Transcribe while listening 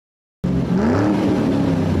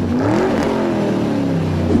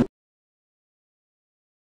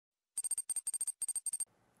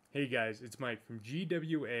Hey guys, it's Mike from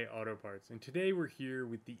GWA Auto Parts, and today we're here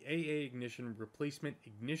with the AA Ignition Replacement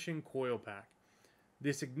Ignition Coil Pack.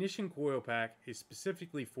 This ignition coil pack is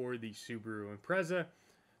specifically for the Subaru Impreza,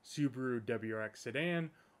 Subaru WRX Sedan,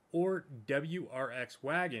 or WRX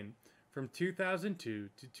Wagon from 2002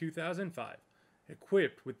 to 2005,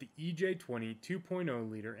 equipped with the EJ20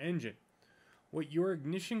 2.0 liter engine. What your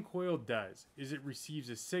ignition coil does is it receives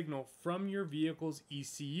a signal from your vehicle's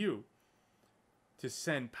ECU to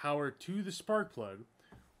send power to the spark plug,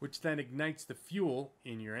 which then ignites the fuel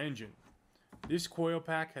in your engine. This coil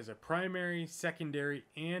pack has a primary, secondary,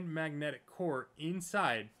 and magnetic core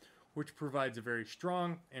inside, which provides a very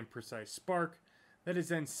strong and precise spark that is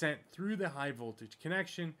then sent through the high voltage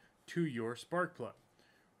connection to your spark plug.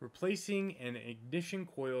 Replacing an ignition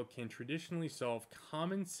coil can traditionally solve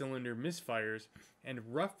common cylinder misfires and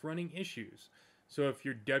rough running issues. So if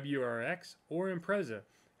your WRX or Impreza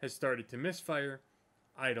has started to misfire,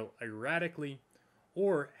 idle erratically,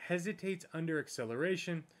 or hesitates under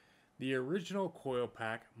acceleration, the original coil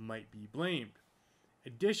pack might be blamed.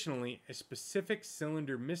 Additionally, a specific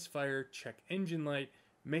cylinder misfire check engine light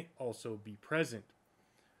may also be present.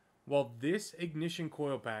 While this ignition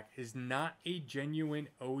coil pack is not a genuine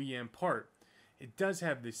OEM part, it does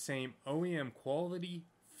have the same OEM quality,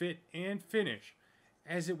 fit, and finish,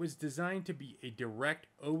 as it was designed to be a direct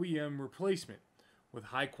OEM replacement with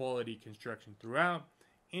high quality construction throughout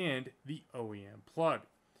and the OEM plug.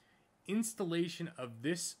 Installation of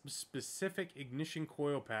this specific ignition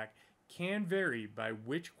coil pack can vary by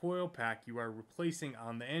which coil pack you are replacing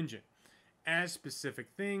on the engine, as specific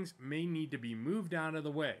things may need to be moved out of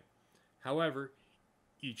the way. However,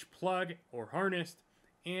 each plug or harness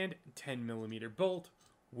and 10mm bolt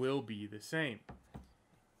will be the same.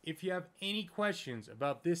 If you have any questions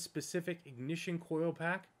about this specific ignition coil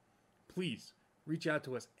pack, please reach out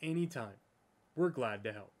to us anytime. We're glad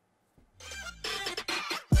to help.